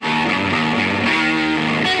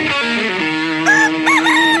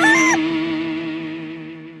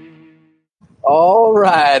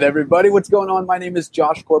right, everybody. What's going on? My name is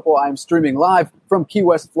Josh Corporal. I'm streaming live from Key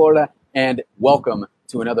West, Florida, and welcome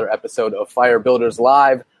to another episode of Fire Builders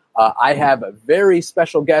Live. I have a very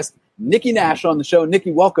special guest, Nikki Nash, on the show.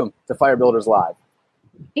 Nikki, welcome to Fire Builders Live.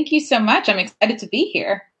 Thank you so much. I'm excited to be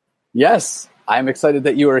here. Yes, I'm excited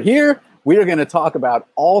that you are here. We are going to talk about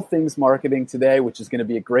all things marketing today, which is going to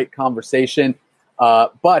be a great conversation.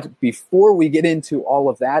 But before we get into all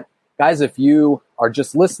of that, guys, if you are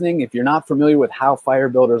just listening, if you're not familiar with how Fire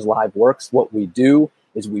Builders Live works, what we do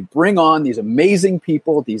is we bring on these amazing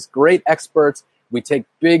people, these great experts. We take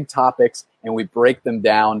big topics and we break them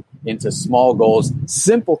down into small goals,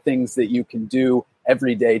 simple things that you can do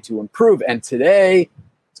every day to improve. And today,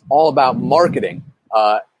 it's all about marketing.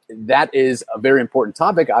 That is a very important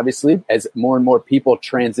topic, obviously, as more and more people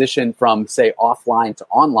transition from, say, offline to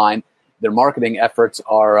online. Their marketing efforts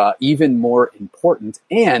are even more important.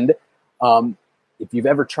 And if you've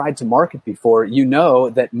ever tried to market before, you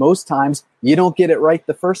know that most times you don't get it right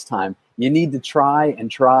the first time. You need to try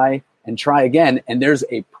and try and try again. And there's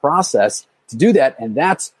a process to do that. And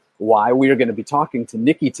that's why we are going to be talking to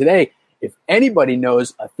Nikki today. If anybody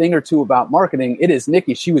knows a thing or two about marketing, it is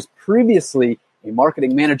Nikki. She was previously a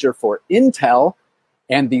marketing manager for Intel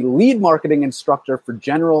and the lead marketing instructor for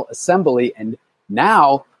General Assembly. And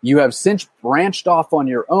now you have since branched off on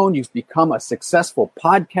your own. You've become a successful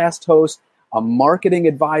podcast host, a marketing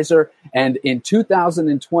advisor, and in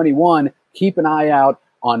 2021, keep an eye out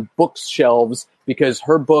on bookshelves because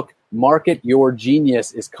her book, Market Your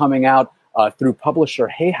Genius, is coming out through publisher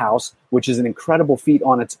Hay House, which is an incredible feat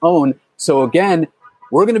on its own. So again,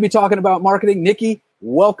 we're going to be talking about marketing. Nikki,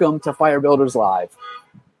 welcome to Fire Builders Live.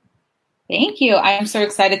 Thank you. I am so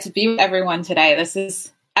excited to be with everyone today. This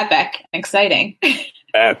is epic and exciting.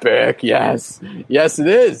 Epic, yes. Yes, it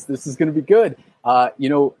is. This is going to be good.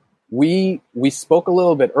 We spoke a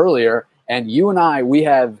little bit earlier, and you and I, we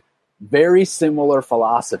have very similar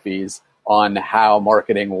philosophies on how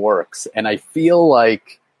marketing works. And I feel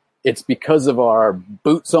like it's because of our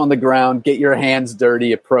boots on the ground, get your hands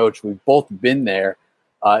dirty approach. We've both been there.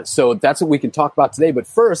 So that's what we can talk about today. But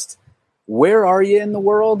first, where are you in the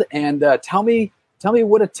world? And tell me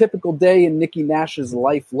what a typical day in Nikki Nash's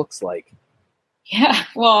life looks like. Yeah,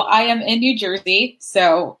 well, I am in New Jersey.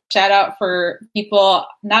 So shout out for people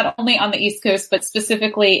not only on the East Coast, but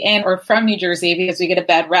specifically in or from New Jersey because we get a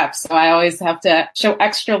bad rep. So I always have to show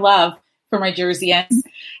extra love for my Jerseyans.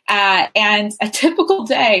 And a typical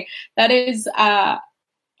day, that is a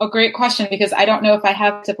great question because I don't know if I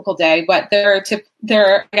have a typical day, but there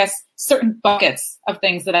are, I guess, certain buckets of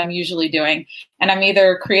things that I'm usually doing. And I'm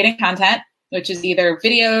either creating content, which is either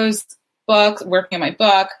videos, books, working on my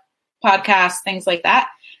book, podcasts, things like that.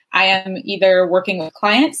 I am either working with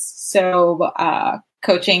clients, so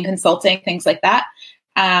coaching, consulting, things like that.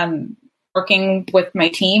 Working with my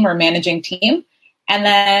team or managing team. And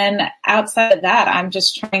then outside of that, I'm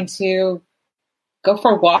just trying to go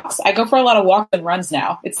for walks. I go for a lot of walks and runs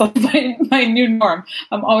now. It's like my new norm.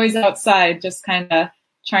 I'm always outside, just kind of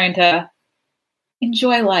trying to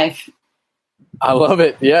enjoy life. I love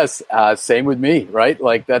it. Yes. Same with me, right?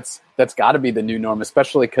 Like that's got to be the new norm,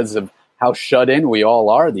 especially because of how shut in we all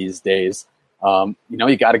are these days. You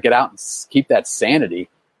got to get out and keep that sanity.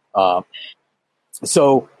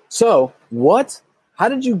 So how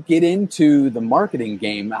did you get into the marketing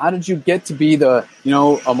game? How did you get to be a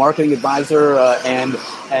marketing advisor and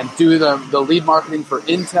do the lead marketing for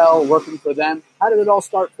Intel, working for them? How did it all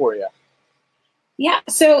start for you? Yeah.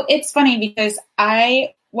 So it's funny because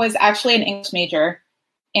I was actually an English major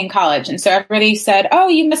in college. And so everybody said, oh,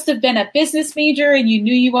 you must have been a business major and you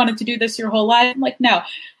knew you wanted to do this your whole life. I'm like, no.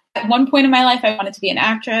 At one point in my life, I wanted to be an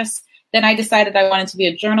actress. Then I decided I wanted to be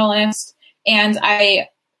a journalist. And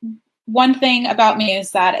one thing about me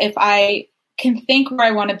is that if I can think where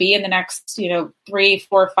I want to be in the next, 3,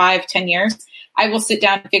 4, 5, 10 years, I will sit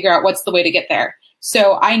down and figure out what's the way to get there.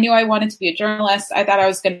 So I knew I wanted to be a journalist. I thought I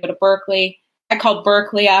was going to go to Berkeley. I called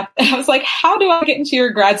Berkeley up and I was like, how do I get into your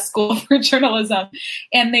grad school for journalism?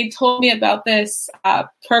 And they told me about this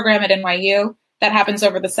program at NYU that happens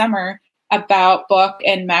over the summer about book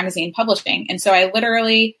and magazine publishing. And so I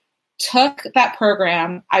literally took that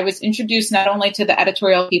program. I was introduced not only to the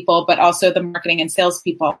editorial people, but also the marketing and sales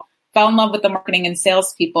people. Fell in love with the marketing and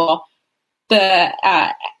sales people. The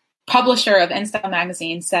publisher of InStyle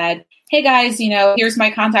magazine said, hey guys, here's my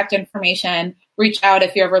contact information. Reach out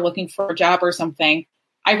if you're ever looking for a job or something.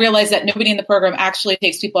 I realized that nobody in the program actually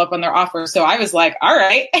takes people up on their offers. So I was like, all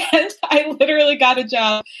right. And I literally got a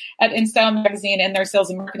job at InStyle magazine in their sales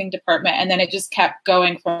and marketing department. And then it just kept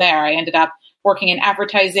going from there. I ended up working in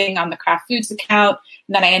advertising on the Kraft Foods account.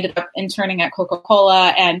 And then I ended up interning at Coca-Cola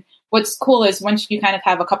and what's cool is once you kind of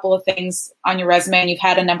have a couple of things on your resume and you've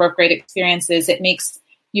had a number of great experiences, it makes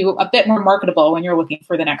you a bit more marketable when you're looking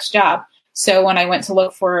for the next job. So when I went to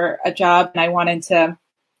look for a job and I wanted to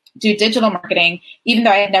do digital marketing, even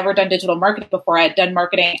though I had never done digital marketing before, I had done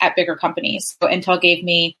marketing at bigger companies. So Intel gave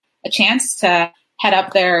me a chance to head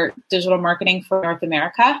up their digital marketing for North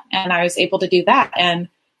America. And I was able to do that. And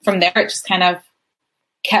from there, it just kind of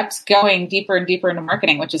kept going deeper and deeper into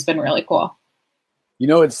marketing, which has been really cool. You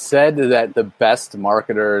know, it's said that the best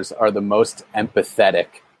marketers are the most empathetic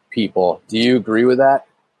people. Do you agree with that?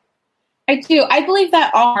 I do. I believe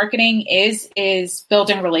that all marketing is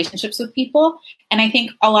building relationships with people. And I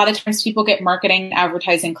think a lot of times people get marketing and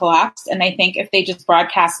advertising collapsed. And I think if they just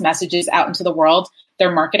broadcast messages out into the world,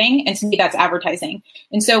 they're marketing. And to me, that's advertising.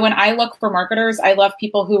 And so when I look for marketers, I love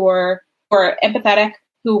people who are empathetic,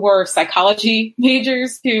 who were psychology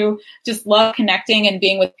majors, who just love connecting and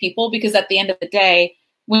being with people. Because at the end of the day,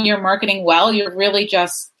 when you're marketing well, you're really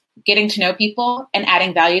just getting to know people and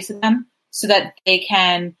adding value to them so that they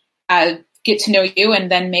can get to know you and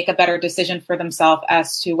then make a better decision for themselves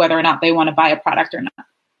as to whether or not they want to buy a product or not,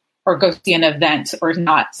 or go see an event or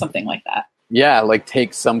not, something like that. Yeah, like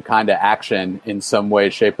take some kind of action in some way,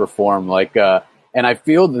 shape, or form. Like, and I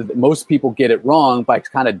feel that most people get it wrong by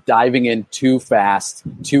kind of diving in too fast,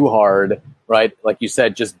 too hard, right? Like you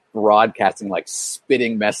said, just broadcasting, like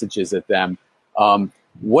spitting messages at them.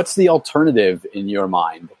 What's the alternative in your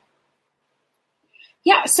mind?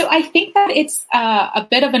 Yeah, so I think that it's a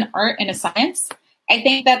bit of an art and a science. I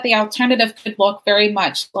think that the alternative could look very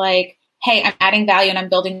much like, hey, I'm adding value and I'm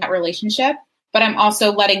building that relationship, but I'm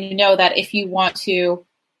also letting you know that if you want to,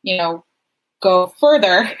 go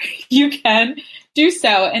further, you can do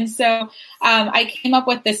so. And so I came up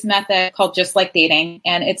with this method called Just Like Dating.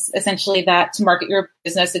 And it's essentially that to market your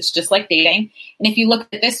business, it's just like dating. And if you look at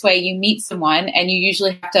it this way, you meet someone and you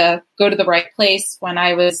usually have to go to the right place. When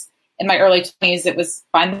I was in my early 20s, it was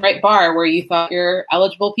find the right bar where you thought your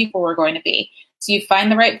eligible people were going to be. So you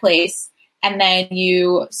find the right place and then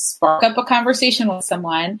you spark up a conversation with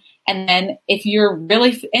someone. And then if you're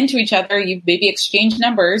really into each other, you maybe exchange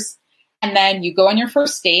numbers and then you go on your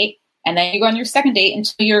first date and then you go on your second date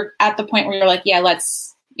until you're at the point where you're like, yeah,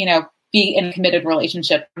 let's, be in a committed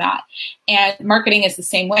relationship or not. And marketing is the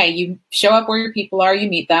same way. You show up where your people are, you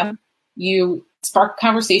meet them, you spark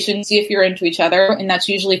conversation, see if you're into each other. And that's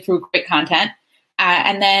usually through great content.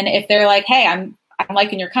 And then if they're like, hey, I'm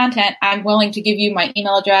liking your content, I'm willing to give you my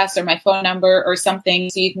email address or my phone number or something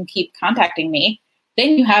so you can keep contacting me.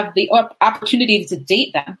 Then you have the opportunity to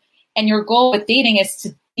date them. And your goal with dating is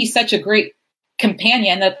to be such a great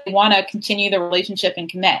companion that they want to continue the relationship and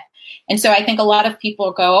commit. And so I think a lot of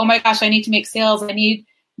people go, oh my gosh, I need to make sales. I need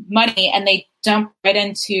money. And they jump right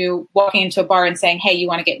into walking into a bar and saying, hey, you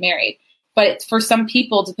want to get married. But for some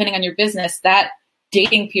people, depending on your business, that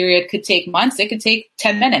dating period could take months. It could take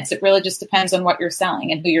 10 minutes. It really just depends on what you're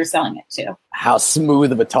selling and who you're selling it to. How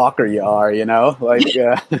smooth of a talker you are,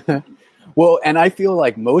 Well, and I feel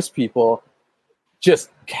like most people just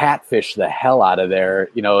catfish the hell out of their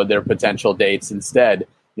potential dates instead.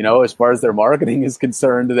 As far as their marketing is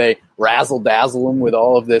concerned, they razzle dazzle them with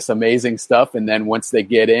all of this amazing stuff. And then once they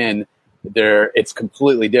get in, it's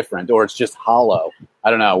completely different, or it's just hollow. I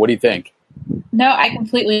don't know. What do you think? No, I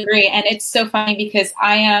completely agree. And it's so funny because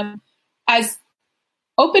I am as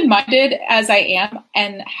open-minded as I am,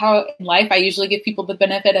 and how in life I usually give people the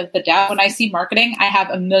benefit of the doubt. When I see marketing, I have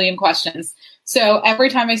a million questions. So every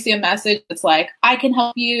time I see a message, it's like, I can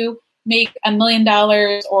help you make $1 million,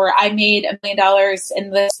 or I made $1 million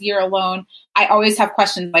in this year alone. I always have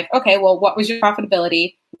questions like, okay, well, what was your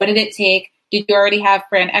profitability? What did it take? Did you already have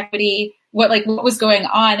brand equity? What was going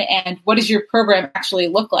on? And what does your program actually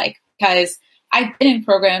look like? Because I've been in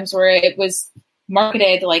programs where it was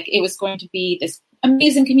marketed like it was going to be this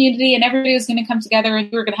amazing community and everybody was going to come together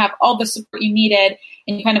and you were going to have all the support you needed,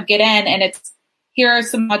 and you kind of get in and it's, here are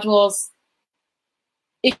some modules.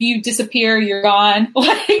 If you disappear, you're gone.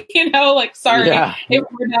 Sorry, if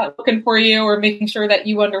we're not looking for you or making sure that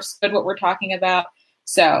you understood what we're talking about.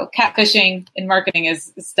 So catfishing in marketing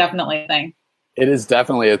is definitely a thing. It is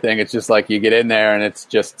definitely a thing. It's just like you get in there and it's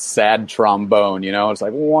just sad trombone, it's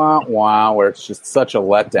like wah, wah, where it's just such a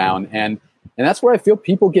letdown. And that's where I feel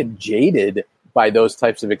people get jaded by those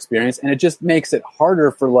types of experience. And it just makes it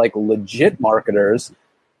harder for like legit marketers,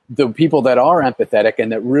 the people that are empathetic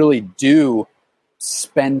and that really do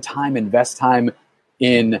spend time, invest time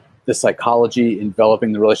in the psychology, in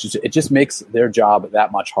developing the relationship. It just makes their job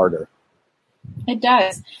that much harder. It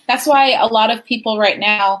does. That's why a lot of people right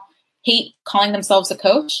now hate calling themselves a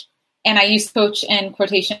coach. And I use coach in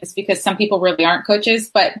quotations because some people really aren't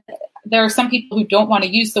coaches, but there are some people who don't want to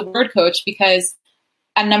use the word coach because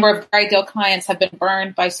a number of their ideal clients have been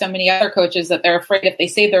burned by so many other coaches that they're afraid if they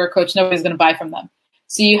say they're a coach, nobody's going to buy from them.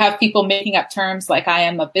 So you have people making up terms like I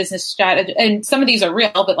am a business strategist, and some of these are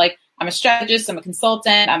real, but like I'm a strategist, I'm a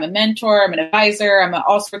consultant, I'm a mentor, I'm an advisor,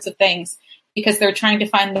 all sorts of things, because they're trying to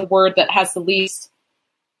find the word that has the least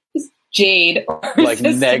jade or like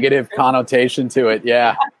negative connotation to it.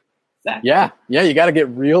 Yeah. Exactly. Yeah. You got to get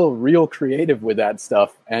real creative with that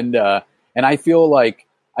stuff. And I feel like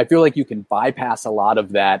you can bypass a lot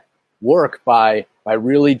of that work by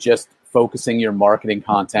really just focusing your marketing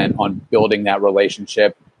content on building that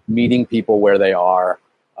relationship, meeting people where they are.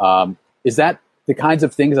 Is that the kinds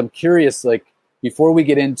of things I'm curious, like before we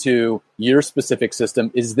get into your specific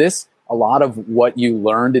system, is this a lot of what you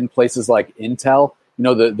learned in places like Intel?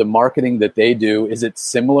 The marketing that they do, is it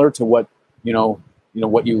similar to what,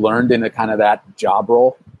 what you learned in a kind of that job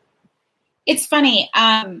role? It's funny.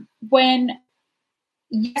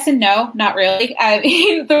 Yes and no, not really.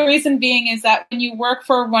 The reason being is that when you work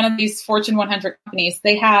for one of these Fortune 100 companies,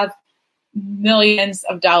 they have millions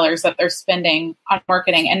of dollars that they're spending on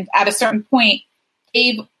marketing. And at a certain point,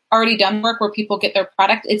 they've already done work where people get their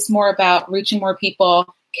product. It's more about reaching more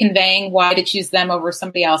people, conveying why to choose them over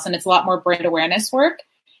somebody else. And it's a lot more brand awareness work.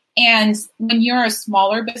 And when you're a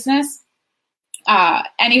smaller business,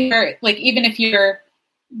 anywhere, like even if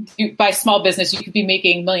by small business, you could be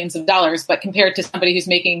making millions of dollars, but compared to somebody who's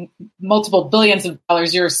making multiple billions of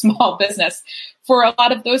dollars, you're a small business. For a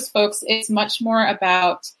lot of those folks, it's much more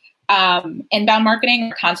about inbound marketing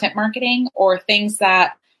or content marketing, or things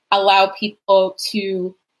that allow people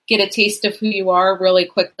to get a taste of who you are really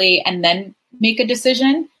quickly and then make a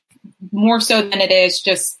decision, more so than it is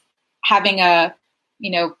just having a,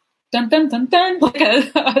 dun, dun, dun, dun, like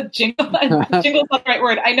a jingle. Jingle's not the right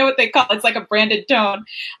word. I know what they call it. It's like a branded tone.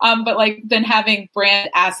 But like then having brand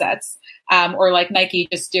assets, or like Nike,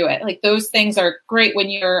 just do it. Like those things are great when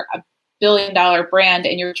you're a $1 billion brand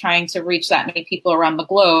and you're trying to reach that many people around the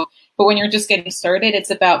globe. But when you're just getting started,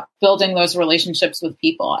 it's about building those relationships with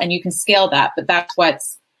people, and you can scale that. But that's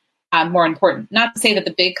what's more important. Not to say that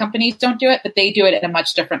the big companies don't do it, but they do it in a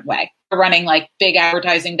much different way. They're running like big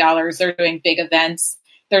advertising dollars. They're doing big events.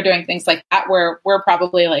 They're doing things like that, where we're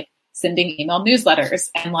probably like sending email newsletters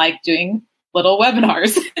and like doing little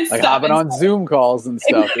webinars. Like hopping on Zoom calls and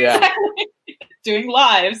stuff. Yeah. Doing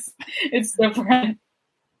lives. It's different.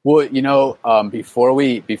 Well, before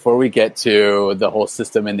we get to the whole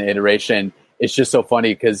system and the iteration, it's just so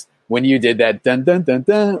funny because when you did that dun dun dun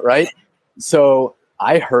dun, right? So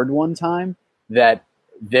I heard one time that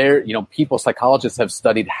psychologists have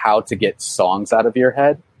studied how to get songs out of your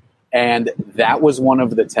head. And that was one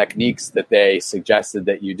of the techniques that they suggested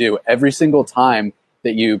that you do. Every single time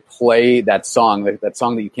that you play that song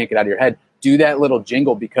that you can't get out of your head, do that little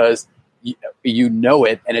jingle, because you know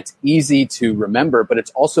it and it's easy to remember, but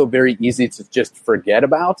it's also very easy to just forget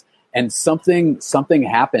about. And something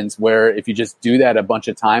happens where if you just do that a bunch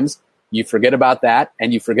of times, you forget about that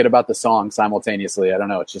and you forget about the song simultaneously. I don't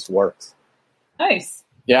know. It just works. Nice.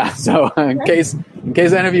 Yeah. So in case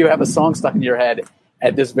any of you have a song stuck in your head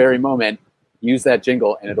at this very moment, use that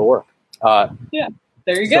jingle and it'll work. Yeah.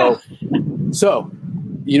 There you go. So,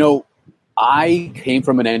 I came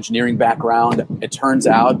from an engineering background. It turns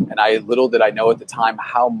out, and little did I know at the time,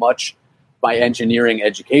 how much my engineering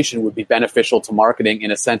education would be beneficial to marketing in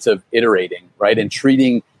a sense of iterating, right? And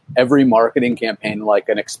treating every marketing campaign like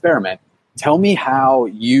an experiment. Tell me how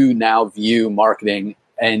you now view marketing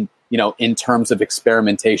and, in terms of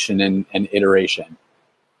experimentation and iteration.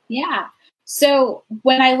 Yeah. So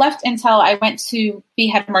when I left Intel, I went to be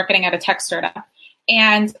head of marketing at a tech startup.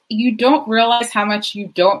 And you don't realize how much you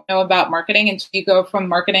don't know about marketing until you go from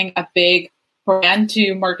marketing a big brand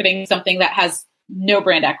to marketing something that has no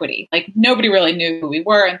brand equity. Like nobody really knew who we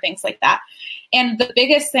were and things like that. And the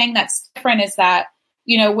biggest thing that's different is that,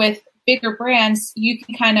 with bigger brands, you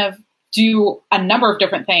can kind of do a number of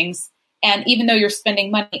different things. And even though you're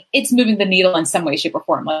spending money, it's moving the needle in some way, shape, or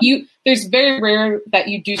form. Like there's very rare that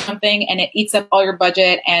you do something and it eats up all your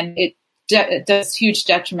budget and it does huge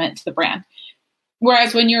detriment to the brand.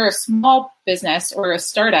 Whereas when you're a small business or a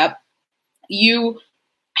startup, you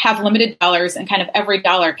have limited dollars and kind of every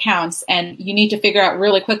dollar counts. And you need to figure out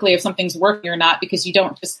really quickly if something's working or not, because you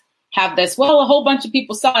don't just have this, well, a whole bunch of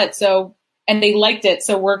people saw it, and they liked it,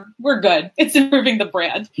 so we're good. It's improving the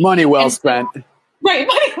brand. Money well spent. Right,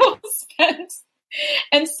 money well spent.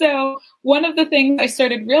 And so one of the things I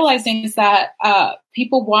started realizing is that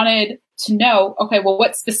people wanted to know, okay, well,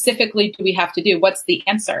 what specifically do we have to do? What's the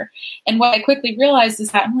answer? And what I quickly realized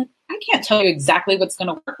is that I'm like, I can't tell you exactly what's going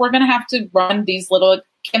to work. We're going to have to run these little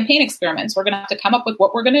campaign experiments. We're going to have to come up with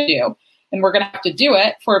what we're going to do, and we're going to have to do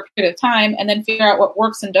it for a period of time and then figure out what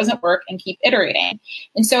works and doesn't work and keep iterating.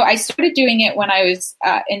 And so I started doing it when I was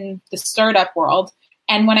in the startup world.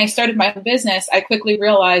 And when I started my own business, I quickly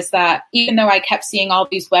realized that even though I kept seeing all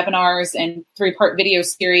these webinars and 3-part video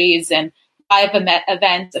series and live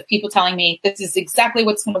events of people telling me, this is exactly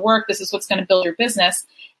what's going to work, this is what's going to build your business,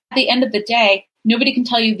 at the end of the day, nobody can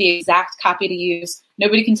tell you the exact copy to use.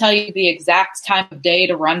 Nobody can tell you the exact time of day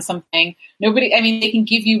to run something. They can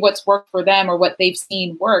give you what's worked for them or what they've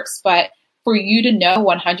seen works. But for you to know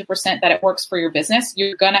 100% that it works for your business,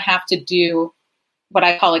 you're going to have to do what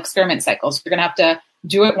I call experiment cycles. You're going to have to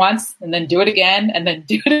do it once and then do it again and then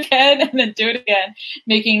do it again and then do it again,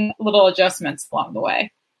 making little adjustments along the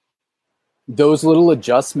way. Those little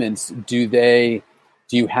adjustments, do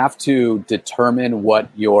you have to determine what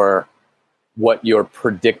your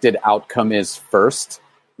predicted outcome is first,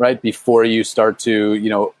 right? Before you start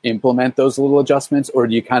to, implement those little adjustments, or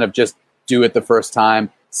do you kind of just do it the first time,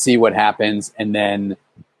 see what happens, and then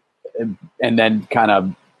kind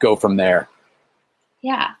of go from there?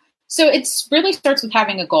 Yeah. So it really starts with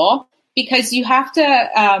having a goal, because you have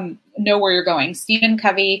to know where you're going. Stephen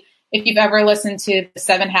Covey, if you've ever listened to the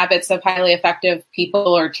 7 Habits of Highly Effective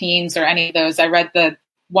People or Teens or any of those, I read the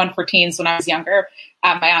one for teens when I was younger.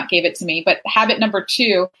 My aunt gave it to me. But habit number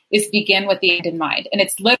 2 is begin with the end in mind. And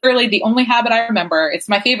it's literally the only habit I remember. It's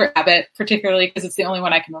my favorite habit, particularly because it's the only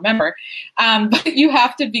one I can remember. But you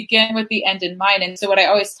have to begin with the end in mind. And so what I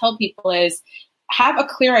always tell people is, have a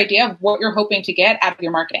clear idea of what you're hoping to get out of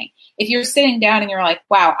your marketing. If you're sitting down and you're like,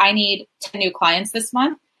 wow, I need 10 new clients this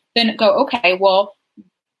month, then go, okay, well,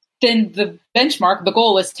 then the benchmark, the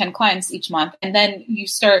goal is 10 clients each month. And then you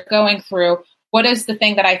start going through, what is the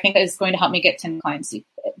thing that I think is going to help me get 10 clients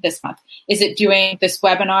this month? Is it doing this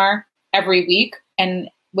webinar every week, and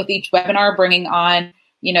with each webinar bringing on,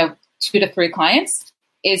 2 to 3 clients?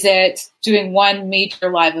 Is it doing one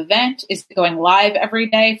major live event? Is it going live every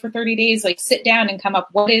day for 30 days? Like, sit down and come up,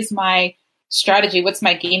 what is my strategy? What's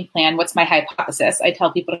my game plan? What's my hypothesis? I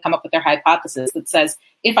tell people to come up with their hypothesis that says,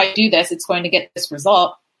 if I do this, it's going to get this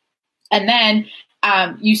result. And then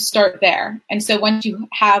you start there. And so once you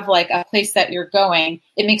have like a place that you're going,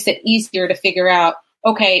 it makes it easier to figure out,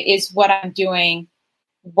 okay, is what I'm doing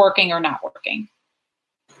working or not working?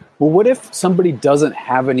 Well, what if somebody doesn't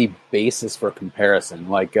have any basis for comparison?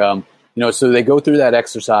 Like, so they go through that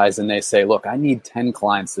exercise and they say, look, I need 10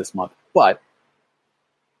 clients this month, but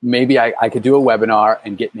maybe I could do a webinar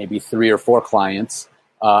and get maybe 3 or 4 clients.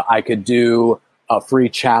 I could do a free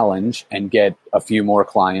challenge and get a few more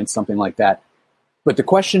clients, something like that. But the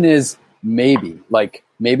question is, maybe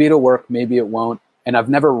it'll work, maybe it won't. And I've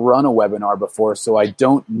never run a webinar before, so I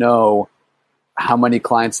don't know how many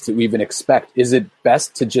clients to even expect. Is it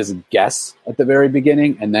best to just guess at the very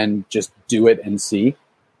beginning and then just do it and see?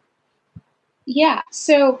 Yeah.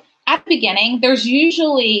 So at the beginning, there's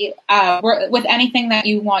usually, with anything that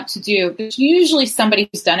you want to do, there's usually somebody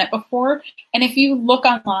who's done it before. And if you look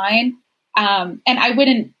online, and I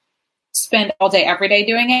wouldn't spend all day, every day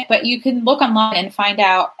doing it, but you can look online and find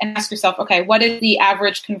out and ask yourself, okay, what is the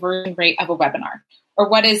average conversion rate of a webinar? Or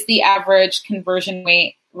what is the average conversion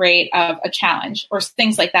rate of a challenge, or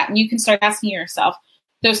things like that? And you can start asking yourself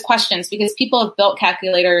those questions, because people have built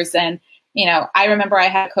calculators. And, I remember I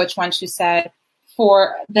had a coach once who said,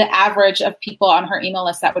 for the average of people on her email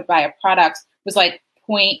list that would buy a product was like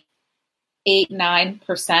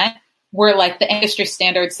 0.89%, where like the industry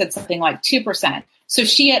standard said something like 2%. So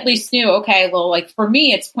she at least knew, okay, well, like for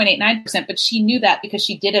me, it's 0.89%, but she knew that because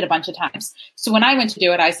she did it a bunch of times. So when I went to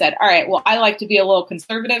do it, I said, all right, well, I like to be a little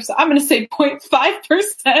conservative, so I'm going to say 0.5%.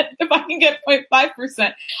 If I can get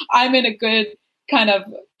 0.5%, I'm in a good kind of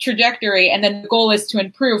trajectory. And then the goal is to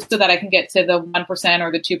improve so that I can get to the 1%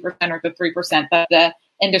 or the 2% or the 3% that the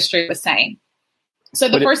industry was saying. So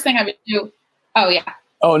the first thing I would do,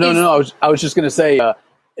 Oh, no. I was just going to say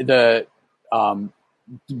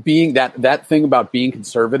being that thing about being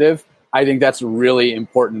conservative, I think that's a really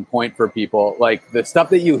important point for people. Like, the stuff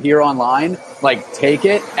that you hear online, like, take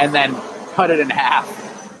it and then cut it in half,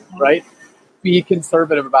 right? Be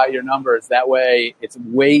conservative about your numbers. That way it's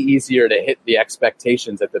way easier to hit the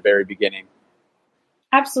expectations at the very beginning.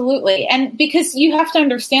 Absolutely. And because you have to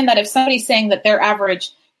understand that if somebody's saying that their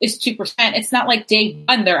average is 2%, it's not like day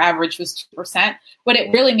one their average was 2%. What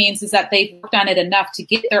it really means is that they've worked on it enough to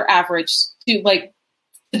get their average to like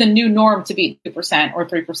the new norm to be 2% or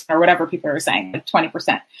 3% or whatever people are saying, like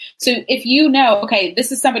 20%. So if you know, okay,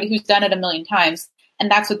 this is somebody who's done it a million times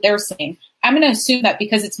and that's what they're saying, I'm going to assume that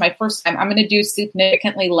because it's my first time, I'm going to do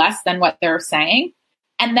significantly less than what they're saying.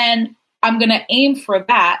 And then I'm going to aim for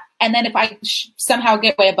that. And then if I somehow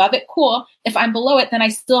get way above it, cool. If I'm below it, then I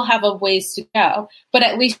still have a ways to go. But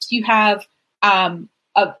at least you have a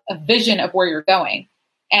vision of where you're going.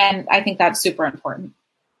 And I think that's super important.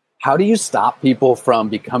 How do you stop people from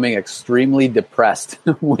becoming extremely depressed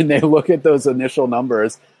when they look at those initial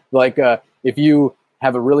numbers? Like if you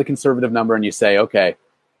have a really conservative number and you say, okay,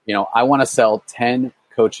 I want to sell 10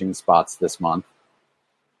 coaching spots this month,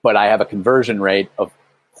 but I have a conversion rate of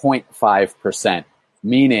 0.5%,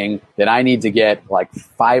 meaning that I need to get like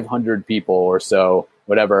 500 people or so,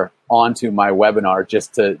 whatever, onto my webinar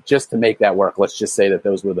just to make that work. Let's just say that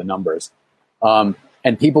those were the numbers.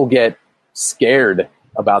 And people get scared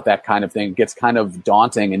about that kind of thing. It gets kind of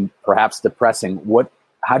daunting and perhaps depressing.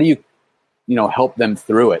 How do you help them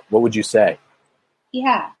through it? What would you say?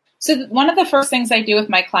 Yeah. So one of the first things I do with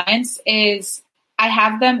my clients is I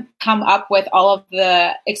have them come up with all of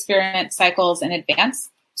the experiment cycles in advance.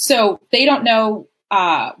 So they don't know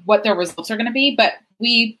what their results are going to be, but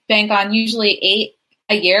we bank on usually 8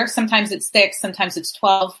 a year. Sometimes it's 6, sometimes it's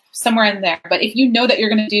 12, somewhere in there. But if you know that you're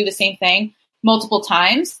going to do the same thing multiple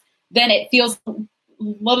times, then it feels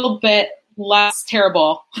little bit less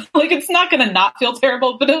terrible. Like it's not going to not feel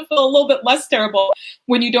terrible, but it'll feel a little bit less terrible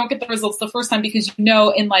when you don't get the results the first time, because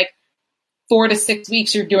in like 4 to 6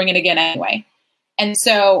 weeks, you're doing it again anyway. And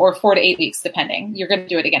so, or 4 to 8 weeks, depending, you're going to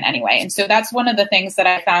do it again anyway. And so that's one of the things that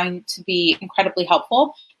I found to be incredibly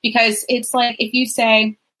helpful, because it's like, if you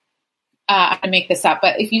say, I'm going to make this up,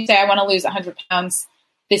 but if you say, I want to lose 100 pounds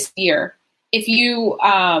this year, if you,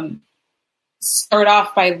 start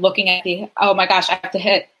off by looking at oh my gosh, I have to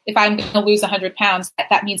hit, if I'm going to lose 100 pounds,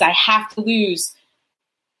 that means I have to lose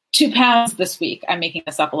 2 pounds this week. I'm making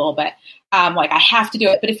this up a little bit. Like I have to do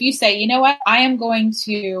it. But if you say, you know what, I am going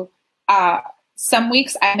to, some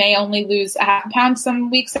weeks I may only lose a half a pound.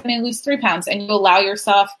 Some weeks I may lose 3 pounds, and you allow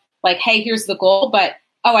yourself like, hey, here's the goal, but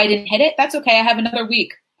I didn't hit it. That's okay. I have another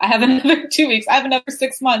week. I have another 2 weeks. I have another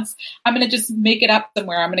 6 months. I'm going to just make it up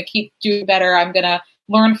somewhere. I'm going to keep doing better. I'm going to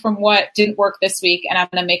learn from what didn't work this week, and I'm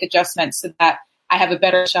going to make adjustments so that I have a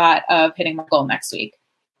better shot of hitting my goal next week.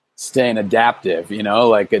 Staying adaptive,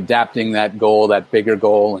 like adapting that goal, that bigger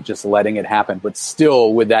goal, and just letting it happen, but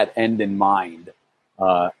still with that end in mind.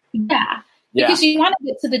 Yeah, because you want to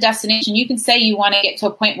get to the destination. You can say you want to get to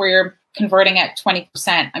a point where you're converting at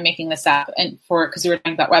 20%. I'm making this up, and because we were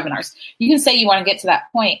talking about webinars, you can say you want to get to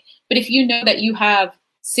that point. But if you know that you have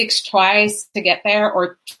 6 tries to get there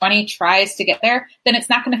or 20 tries to get there, then it's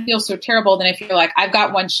not going to feel so terrible than if you're like, I've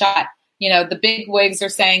got one shot. The big wigs are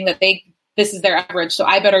saying that this is their average, so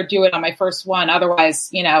I better do it on my first one.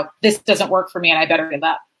 Otherwise, this doesn't work for me and I better give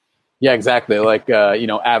up. Yeah, exactly. Like,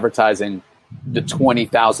 advertising the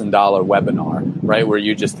 $20,000 webinar, right? Where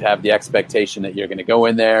you just have the expectation that you're going to go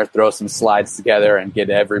in there, throw some slides together and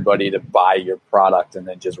get everybody to buy your product and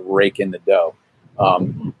then just rake in the dough.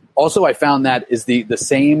 Also, I found that is the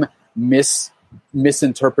same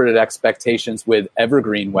misinterpreted expectations with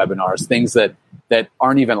evergreen webinars, things that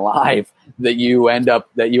aren't even live, that you end up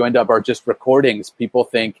are just recordings. People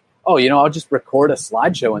think, I'll just record a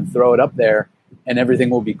slideshow and throw it up there and everything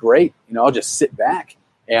will be great. I'll just sit back.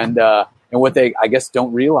 And what they, I guess,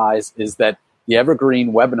 don't realize is that the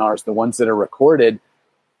evergreen webinars, the ones that are recorded,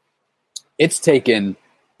 it's taken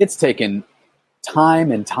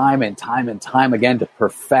time and time and time and time again to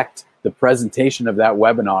perfect the presentation of that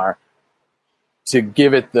webinar to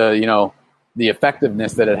give it the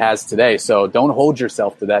effectiveness that it has today. So don't hold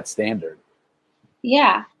yourself to that standard.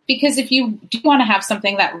 Yeah, because if you do want to have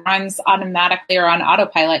something that runs automatically or on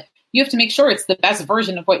autopilot, you have to make sure it's the best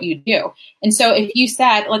version of what you do. And so if you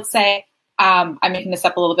said, let's say, I'm making this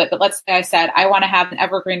up a little bit, but let's say I said, I want to have an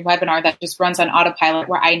evergreen webinar that just runs on autopilot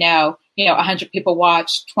where I know, 100 people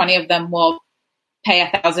watch, 20 of them will pay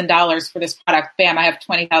 $1,000 for this product. Bam, I have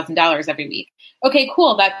 $20,000 every week. Okay,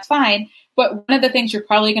 cool. That's fine. But one of the things you're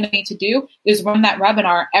probably going to need to do is run that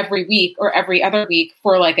webinar every week or every other week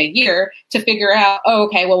for like a year to figure out,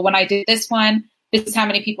 when I did this one, this is how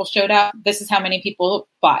many people showed up. This is how many people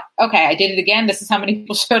bought. Okay, I did it again. This is how many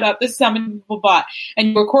people showed up. This is how many people bought. And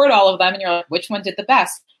you record all of them and you're like, which one did the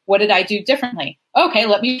best? What did I do differently? Okay,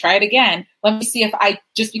 let me try it again. Let me see if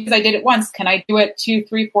just because I did it once, can I do it 2,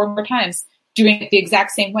 3, 4 more times, doing it the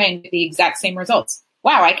exact same way and get the exact same results?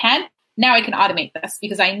 Wow, I can? Now I can automate this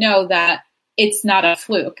because I know that it's not a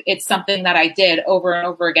fluke. It's something that I did over and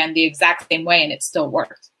over again the exact same way and it still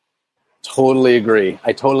worked. Totally agree.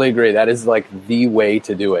 I totally agree. That is like the way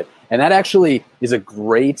to do it. And that actually is a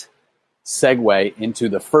great segue into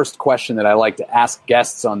the first question that I like to ask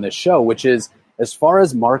guests on this show, which is, as far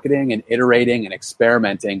as marketing and iterating and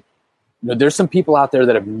experimenting, there's some people out there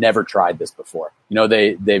that have never tried this before.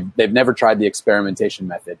 They've never tried the experimentation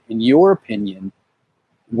method. In your opinion,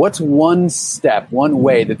 what's one step, one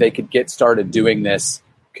way that they could get started doing this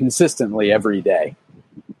consistently every day?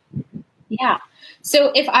 Yeah.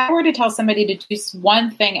 So if I were to tell somebody to do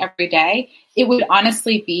one thing every day, it would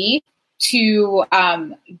honestly be to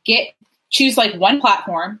choose like one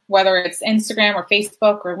platform, whether it's Instagram or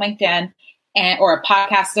Facebook or LinkedIn or a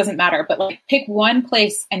podcast, doesn't matter, but like pick one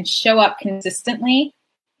place and show up consistently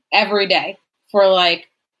every day for like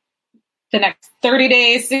the next 30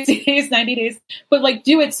 days, 60 days, 90 days, but like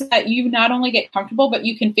do it so that you not only get comfortable, but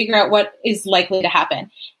you can figure out what is likely to happen.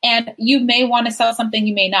 And you may want to sell something,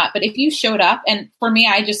 you may not, but if you showed up, and for me,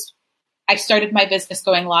 I started my business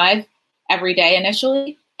going live every day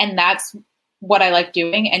initially, and that's what I like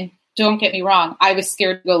doing. And don't get me wrong, I was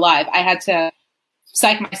scared to go live. I had to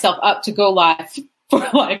psych myself up to go live for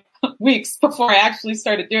like weeks before I actually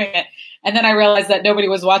started doing it. And then I realized that nobody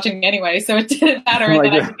was watching me anyway, so it didn't matter. And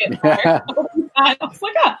then I could get better. I was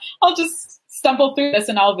like, I'll just stumble through this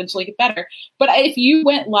and I'll eventually get better. But if you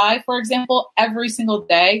went live, for example, every single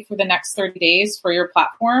day for the next 30 days for your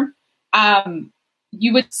platform,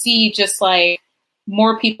 you would see just like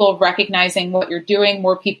more people recognizing what you're doing,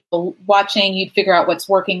 more people watching. You'd figure out what's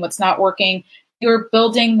working, what's not working. You're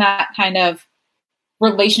building that kind of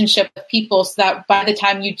relationship with people so that by the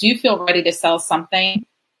time you do feel ready to sell something,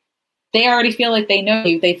 they already feel like they know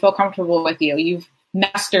you. They feel comfortable with you. You've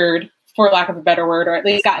mastered, for lack of a better word, or at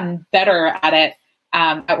least gotten better at it,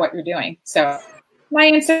 at what you're doing. So my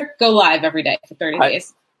answer, go live every day for 30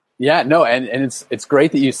 days. Yeah, no. And it's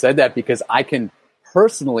great that you said that, because I can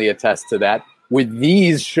personally attest to that with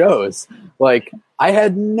these shows. Like, I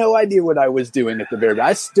had no idea what I was doing at the very beginning.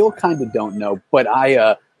 I still kind of don't know, but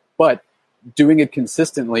but doing it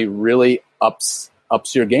consistently really ups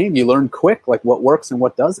your game. You learn quick, like what works and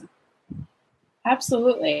what doesn't.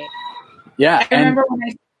 Absolutely. Yeah. I remember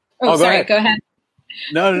when go ahead.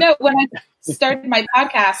 No, when I started my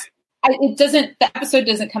podcast, the episode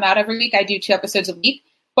doesn't come out every week. I do 2 episodes a week.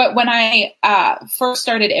 But when I first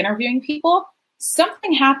started interviewing people,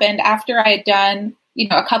 something happened after I had done,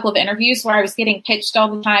 a couple of interviews where I was getting pitched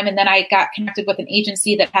all the time. And then I got connected with an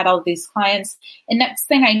agency that had all of these clients. And next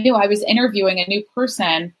thing I knew, I was interviewing a new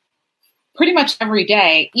person pretty much every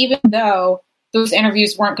day, even though those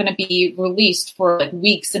interviews weren't going to be released for like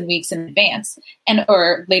weeks and weeks in advance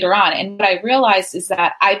or later on. And what I realized is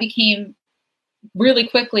that I became really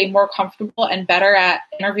quickly more comfortable and better at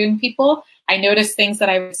interviewing people. I noticed things that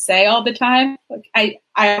I would say all the time. Like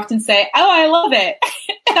I often say, "Oh, I love it."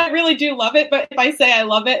 And I really do love it. But if I say I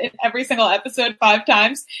love it in every single episode 5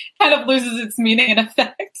 times, it kind of loses its meaning and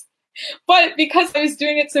effect. But because I was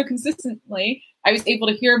doing it so consistently, I was able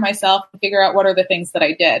to hear myself and figure out what are the things that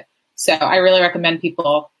I did. So I really recommend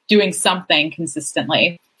people doing something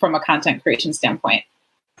consistently from a content creation standpoint.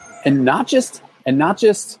 And not just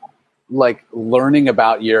like learning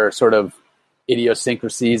about your sort of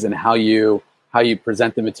idiosyncrasies and how you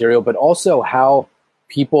present the material, but also how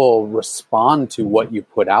people respond to what you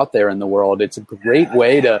put out there in the world. It's a great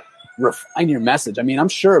way to refine your message. I mean, I'm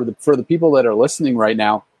sure for the people that are listening right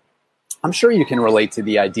now, I'm sure you can relate to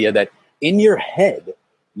the idea that in your head,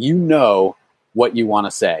 you know what you want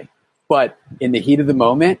to say. But in the heat of the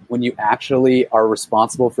moment, when you actually are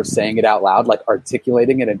responsible for saying it out loud, like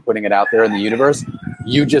articulating it and putting it out there in the universe,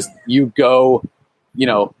 you just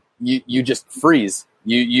freeze.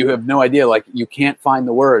 You have no idea. Like, you can't find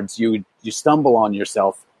the words. You stumble on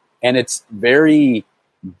yourself. And it's very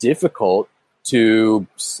difficult to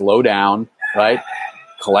slow down, right?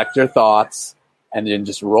 Collect your thoughts and then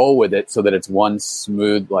just roll with it so that it's one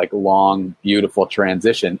smooth, like long, beautiful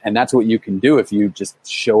transition. And that's what you can do if you just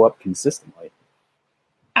show up consistently.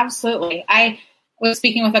 Absolutely. I was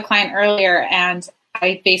speaking with a client earlier, and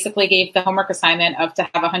I basically gave the homework assignment of to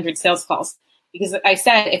have 100 sales calls, because I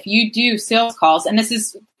said, if you do sales calls, and this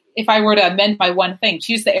is, if I were to amend my one thing,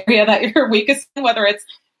 choose the area that you're weakest in, whether it's,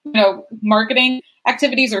 marketing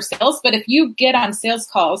activities or sales. But if you get on sales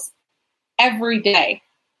calls every day,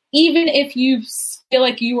 even if you feel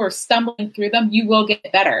like you are stumbling through them, you will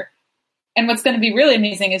get better. And what's going to be really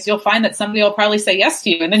amazing is you'll find that somebody will probably say yes to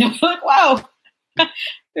you. And then you'll be like, wow,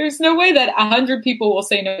 there's no way that 100 people will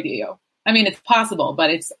say no to you. I mean, it's possible, but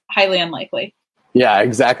it's highly unlikely. Yeah,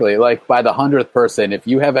 exactly. Like, by the 100th person, if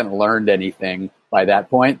you haven't learned anything by that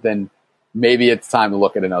point, then maybe it's time to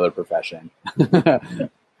look at another profession.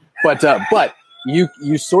 But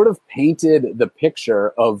you sort of painted the picture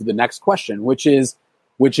of the next question, which is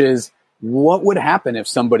what would happen if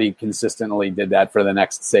somebody consistently did that for the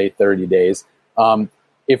next, say, 30 days?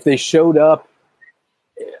 If they showed up,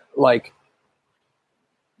 like,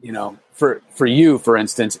 for you, for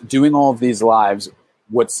instance, doing all of these lives,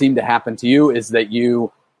 what seemed to happen to you is that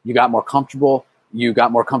you got more comfortable. You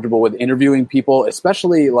got more comfortable with interviewing people,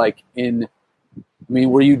 especially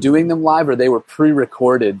were you doing them live or they were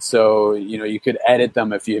pre-recorded so, you could edit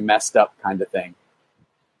them if you messed up kind of thing?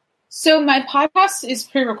 So my podcast is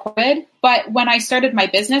pre-recorded, but when I started my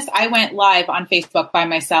business, I went live on Facebook by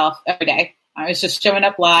myself every day. I was just showing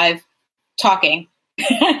up live, talking.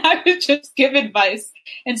 I would just give advice.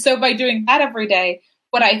 And so by doing that every day,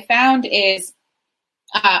 what I found is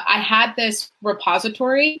I had this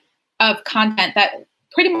repository of content that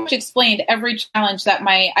pretty much explained every challenge that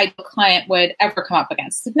my ideal client would ever come up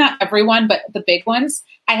against. Not everyone, but the big ones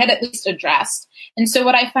I had at least addressed. And so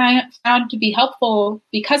what I found to be helpful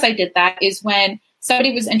because I did that is when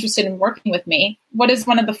somebody was interested in working with me, what is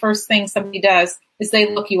one of the first things somebody does is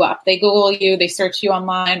they look you up. They Google you, they search you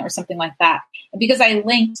online or something like that. And because I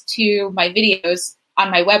linked to my videos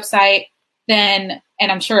on my website, and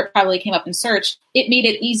I'm sure it probably came up in search, it made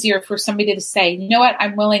it easier for somebody to say, you know what,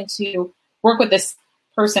 I'm willing to work with this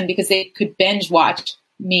person because they could binge watch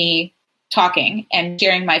me talking and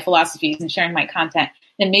sharing my philosophies and sharing my content,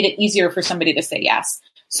 and made it easier for somebody to say yes.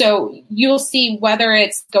 So you'll see whether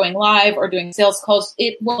it's going live or doing sales calls,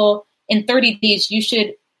 it will, in 30 days, you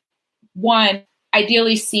should, one,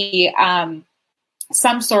 ideally see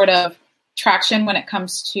some sort of traction when it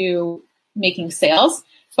comes to making sales.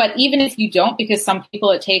 But even if you don't, because some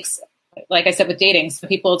people it takes, like I said with dating, some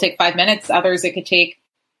people take 5 minutes, others it could take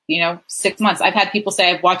 6 months. I've had people say,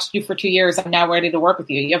 I've watched you for 2 years. I'm now ready to work with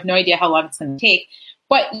you. You have no idea how long it's going to take,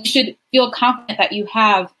 but you should feel confident that you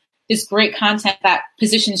have this great content that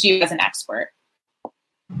positions you as an expert.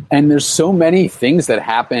 And there's so many things that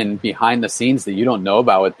happen behind the scenes that you don't know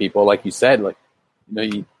about with people. Like you said,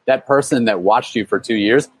 that person that watched you for 2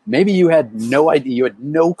 years, maybe you had no idea, you had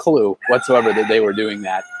no clue whatsoever that they were doing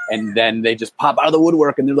that. And then they just pop out of the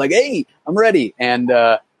woodwork and they're like, hey, I'm ready. And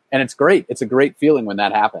it's great. It's a great feeling when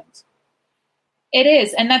that happens. It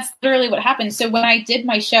is. And that's literally what happened. So when I did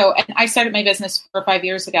my show, and I started my business 4 or 5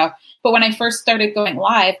 years ago, but when I first started going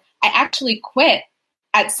live, I actually quit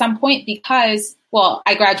at some point because,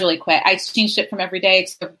 I gradually quit. I changed it from every day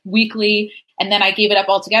to weekly. And then I gave it up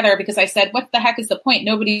altogether because I said, what the heck is the point?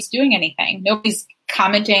 Nobody's doing anything. Nobody's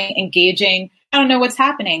commenting, engaging. I don't know what's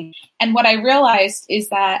happening. And what I realized is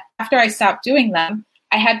that after I stopped doing them,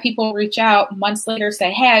 I had people reach out months later,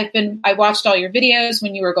 say, hey, I watched all your videos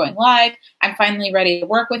when you were going live. I'm finally ready to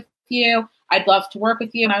work with you. I'd love to work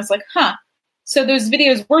with you. And I was like, so those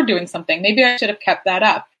videos were doing something. Maybe I should have kept that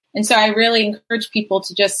up. And so I really encourage people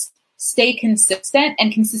to just stay consistent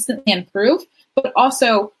and consistently improve, but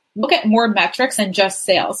also look at more metrics than just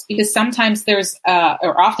sales, because sometimes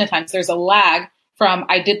oftentimes there's a lag from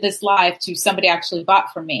I did this live to somebody actually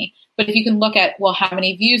bought from me. But if you can look at, how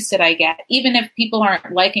many views did I get? Even if people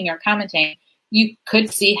aren't liking or commenting, you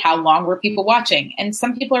could see how long were people watching. And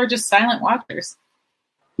some people are just silent watchers.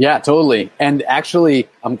 Yeah, totally. And actually,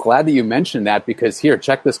 I'm glad that you mentioned that because here,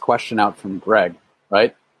 check this question out from Greg,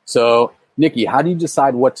 right? So, Nikki, how do you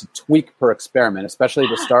decide what to tweak per experiment, especially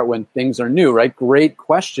to start when things are new, right? Great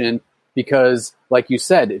question, because like you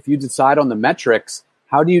said, if you decide on the metrics,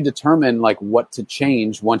 how do you determine what to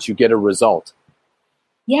change once you get a result?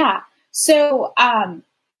 Yeah. So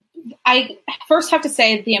I first have to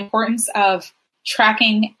say the importance of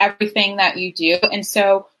tracking everything that you do. And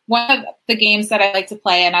so one of the games that I like to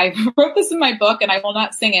play, and I wrote this in my book and I will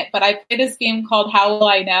not sing it, but I play this game called How Will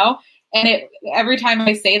I Know? And every time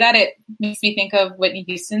I say that, it makes me think of Whitney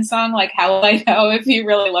Houston's song, like, how will I know if he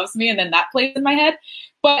really loves me? And then that plays in my head.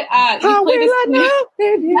 But how will I know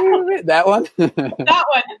if you... That one? That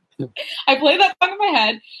one. I play that song in my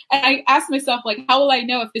head and I ask myself, how will I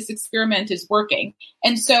know if this experiment is working?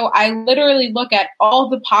 And so I literally look at all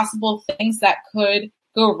the possible things that could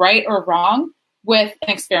go right or wrong with an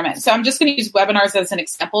experiment. So I'm just going to use webinars as an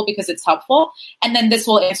example because it's helpful. And then this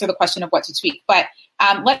will answer the question of what to tweak. But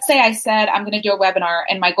let's say I said I'm going to do a webinar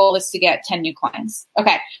and my goal is to get 10 new clients.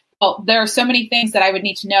 Okay. Well, there are so many things that I would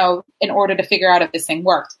need to know in order to figure out if this thing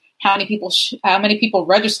worked. How many people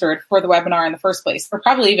registered for the webinar in the first place, or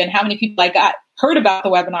probably even how many people heard about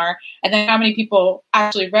the webinar, and then how many people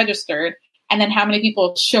actually registered, and then how many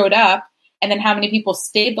people showed up, and then how many people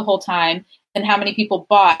stayed the whole time, and how many people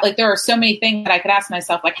bought. There are so many things that I could ask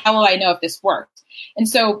myself, how will I know if this worked? And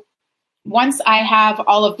so once I have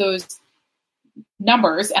all of those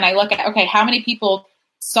numbers and I look at, okay, how many people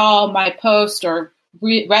saw my post or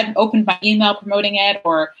opened my email promoting it,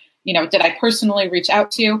 or did I personally reach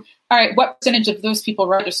out to? All right, what percentage of those people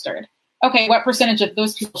registered? Okay, what percentage of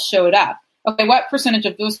those people showed up? okay, what percentage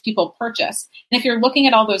of those people purchase? And if you're looking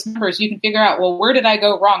at all those numbers, you can figure out, well, where did I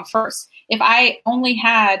go wrong first? If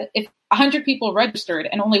 100 people registered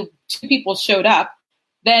and only 2 people showed up,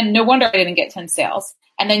 then no wonder I didn't get 10 sales.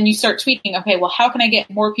 And then you start tweaking, okay, well, how can I get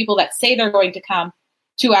more people that say they're going to come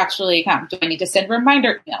to actually come? Do I need to send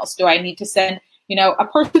reminder emails? Do I need to send, a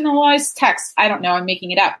personalized text? I don't know. I'm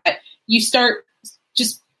making it up. But you start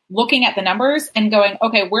just looking at the numbers and going,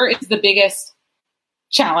 okay, where is the biggest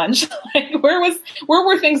challenge? Like, where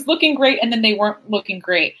were things looking great and then they weren't looking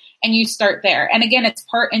great? And you start there. And again, it's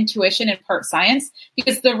part intuition and part science,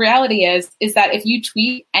 because the reality is that if you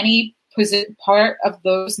tweak any part of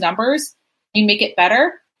those numbers, you make it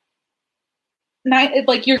better,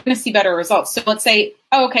 you're going to see better results. So let's say,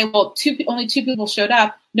 oh, okay, well, only 2 people showed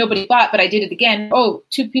up, nobody bought, but I did it again. Oh,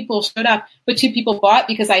 2 people showed up, but 2 people bought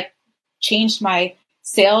because I changed my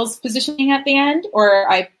sales positioning at the end,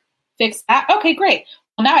 or I fixed that. Okay, great.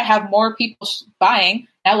 Well, now I have more people buying.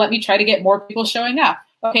 Now let me try to get more people showing up.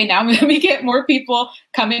 Okay, now let me get more people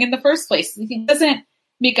coming in the first place. It doesn't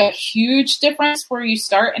make a huge difference where you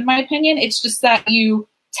start, in my opinion. It's just that you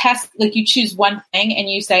test, you choose one thing and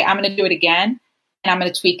you say, I'm going to do it again, and I'm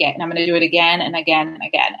going to tweak it, and I'm going to do it again and again and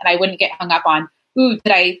again. And I wouldn't get hung up on, ooh,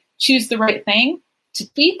 did I choose the right thing to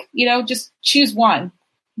tweak? Just choose one,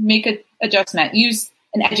 make an adjustment, use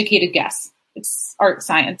an educated guess. It's art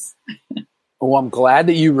science. Well, I'm glad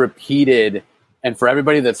that you repeated. And for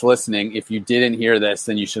everybody that's listening, if you didn't hear this,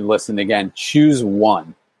 then you should listen again. Choose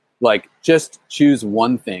one. Just choose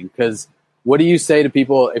one thing. Because what do you say to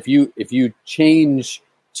people if you change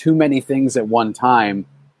too many things at one time?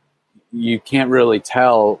 You can't really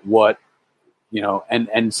tell what,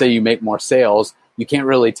 and say you make more sales, you can't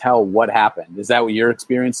really tell what happened. Is that what your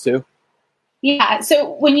experience too? Yeah.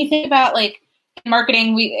 So when you think about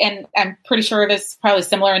marketing, and I'm pretty sure this is probably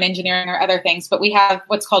similar in engineering or other things, but we have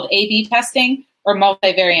what's called A/B testing or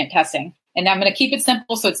multivariate testing. And I'm going to keep it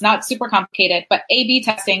simple so it's not super complicated, but A/B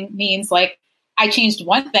testing means I changed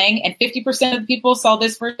one thing and 50% of the people saw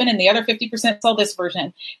this version and the other 50% saw this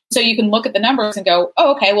version. So you can look at the numbers and go,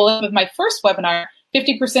 oh, okay, well, with my first webinar,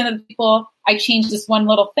 50% of the people, I changed this one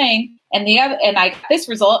little thing and I got this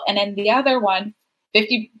result. And then the other one,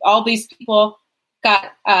 all these people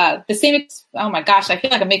got the same. Oh my gosh, I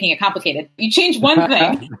feel like I'm making it complicated. You change one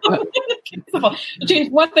thing. You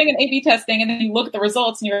change one thing in A/B testing, and then you look at the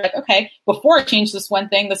results, and you're like, okay, before I changed this one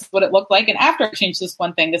thing, this is what it looked like, and after I changed this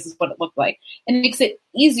one thing, this is what it looked like. And it makes it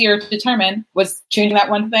easier to determine, was changing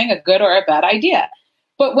that one thing a good or a bad idea.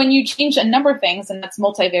 But when you change a number of things, and that's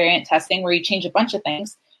multivariate testing, where you change a bunch of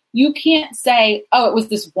things, you can't say, oh, it was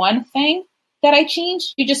this one thing that I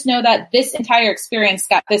changed. You just know that this entire experience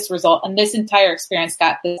got this result and this entire experience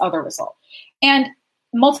got this other result. And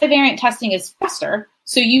multivariate testing is faster,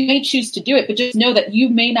 so you may choose to do it, but just know that you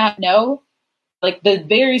may not know the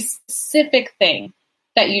very specific thing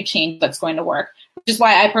that you change that's going to work, which is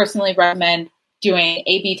why I personally recommend doing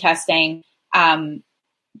A/B testing,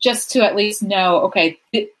 just to at least know, okay,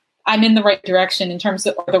 I'm in the right direction in terms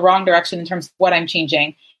of, or the wrong direction in terms of what I'm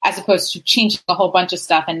changing, as opposed to changing a whole bunch of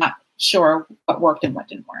stuff and not sure what worked and what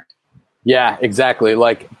didn't work. Yeah, exactly.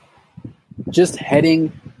 Just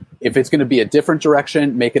heading, if it's going to be a different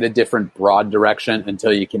direction, make it a different broad direction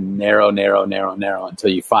until you can narrow until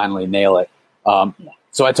you finally nail it.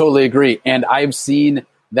 So I totally agree. And I've seen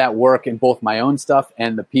that work in both my own stuff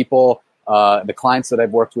and the people, the clients that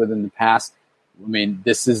I've worked with in the past. I mean,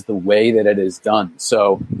 this is the way that it is done.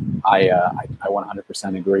 So I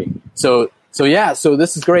 100% agree. So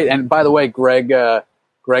this is great. And by the way, Greg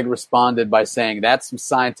responded by saying, that's some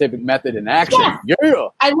scientific method in action. Yeah.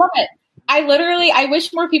 I love it. I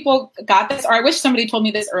wish more people got this, or I wish somebody told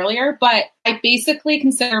me this earlier, but I basically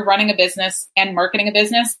consider running a business and marketing a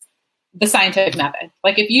business the scientific method.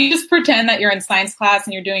 If you just pretend that you're in science class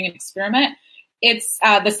and you're doing an experiment, it's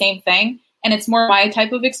the same thing. And it's more my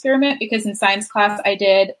type of experiment, because in science class, I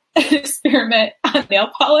did an experiment on nail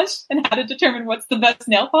polish and how to determine what's the best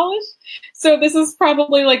nail polish. So this is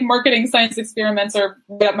probably marketing science experiments are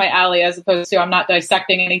right up my alley, as opposed to I'm not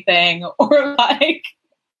dissecting anything or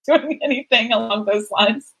doing anything along those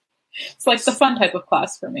lines. It's the fun type of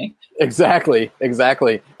class for me. Exactly.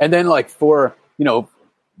 And then for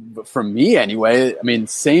me anyway, I mean,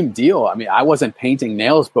 same deal. I mean, I wasn't painting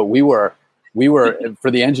nails, but we were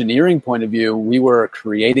for the engineering point of view, we were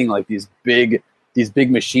creating these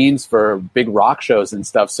big machines for big rock shows and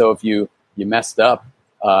stuff. So if you messed up,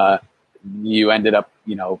 you ended up,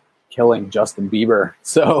 killing Justin Bieber.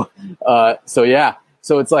 So yeah.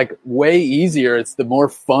 So it's way easier. It's the more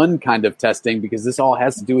fun kind of testing, because this all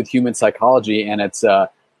has to do with human psychology. And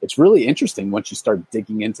it's really interesting once you start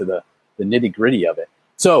digging into the nitty gritty of it.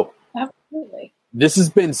 So Absolutely. This has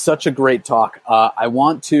been such a great talk. I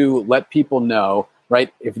want to let people know,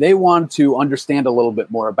 right, if they want to understand a little bit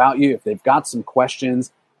more about you, if they've got some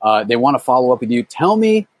questions, they want to follow up with you, tell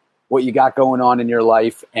me what you got going on in your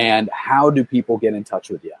life and how do people get in touch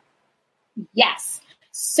with you? Yes.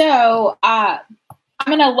 So I'm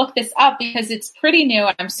going to look this up because it's pretty new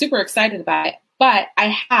and I'm super excited about it. But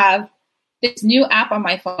I have this new app on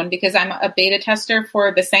my phone because I'm a beta tester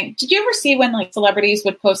for the thing. Did you ever see when like celebrities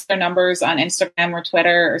would post their numbers on Instagram or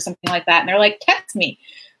Twitter or something like that? And they're like, text me.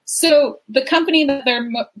 So the company that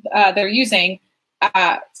they're using,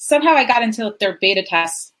 somehow I got into their beta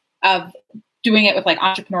tests of doing it with like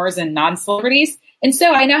entrepreneurs and non-celebrities. And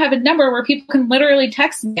so I now have a number where people can literally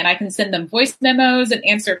text me and I can send them voice memos and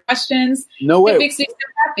answer questions. No way. It makes me so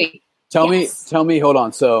happy. Tell me, hold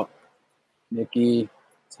on. So Nikki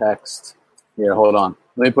text here, hold on.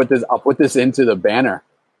 I'll put this into the banner.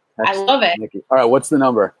 Text I love it. Nikki. All right. What's the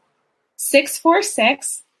number?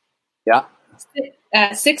 646. Yeah.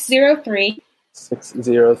 603.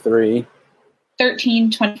 603.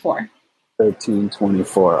 1324.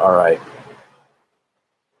 1324. All right.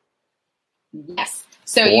 Yes.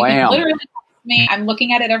 So you can literally text me. I'm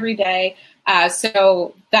looking at it every day.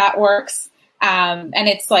 So that works. And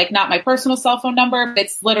it's like not my personal cell phone number, but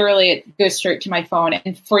it's literally, it goes straight to my phone.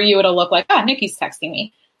 And for you, it'll look like, Nikki's texting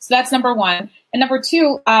me. So that's number one. And number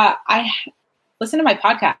two, I listen to my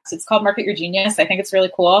podcast. It's called Market Your Genius. I think it's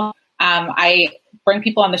really cool. I bring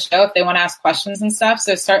people on the show if they want to ask questions and stuff.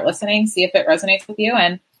 So start listening, see if it resonates with you.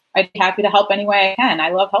 And I'd be happy to help any way I can. I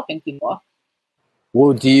love helping people.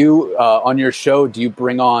 Well, do you, on your show, do you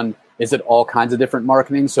bring on, is it all kinds of different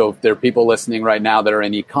marketing? So if there are people listening right now that are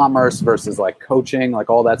in e-commerce versus like coaching, like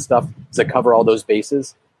all that stuff, does it cover all those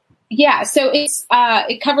bases? Yeah. So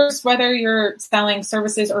it covers whether you're selling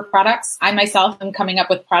services or products. I myself am coming up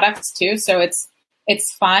with products too. So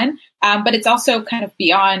it's fun. But it's also kind of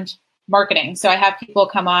beyond marketing. So I have people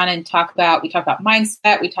come on and we talk about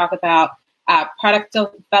mindset. We talk about product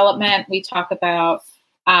development. We talk about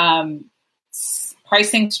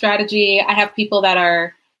pricing strategy. I have people that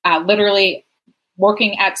are literally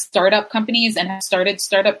working at startup companies and have started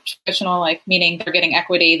startup traditional, like meaning they're getting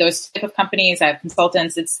equity, those type of companies. I have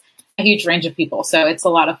consultants. It's a huge range of people. So it's a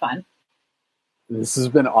lot of fun. This has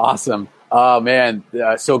been awesome. Oh man.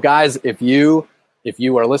 So guys, if you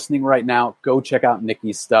are listening right now, go check out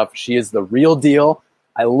Nikki's stuff. She is the real deal.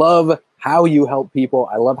 I love how you help people.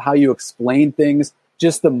 I love how you explain things,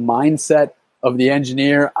 just the mindset of the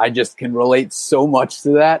engineer. I just can relate so much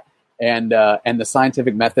to that. And the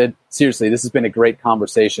scientific method. Seriously, this has been a great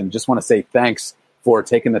conversation. Just want to say thanks for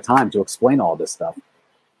taking the time to explain all this stuff.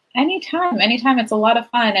 Anytime. It's a lot of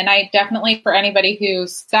fun. And I definitely, for anybody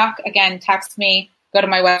who's stuck, again, text me, go to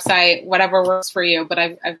my website, whatever works for you. But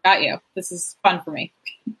I've got you. This is fun for me.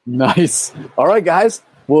 Nice. All right, guys.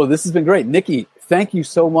 Well, this has been great. Nikki, thank you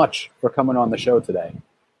so much for coming on the show today.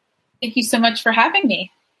 Thank you so much for having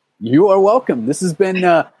me. You are welcome. This has been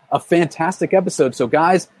a fantastic episode. So,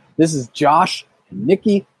 guys, this is Josh and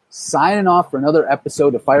Nikki signing off for another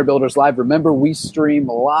episode of Fire Builders Live. Remember, we stream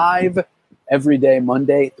live every day,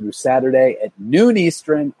 Monday through Saturday at noon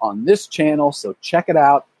Eastern on this channel. So check it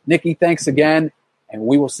out. Nikki, thanks again. And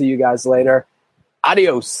we will see you guys later.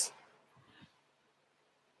 Adios.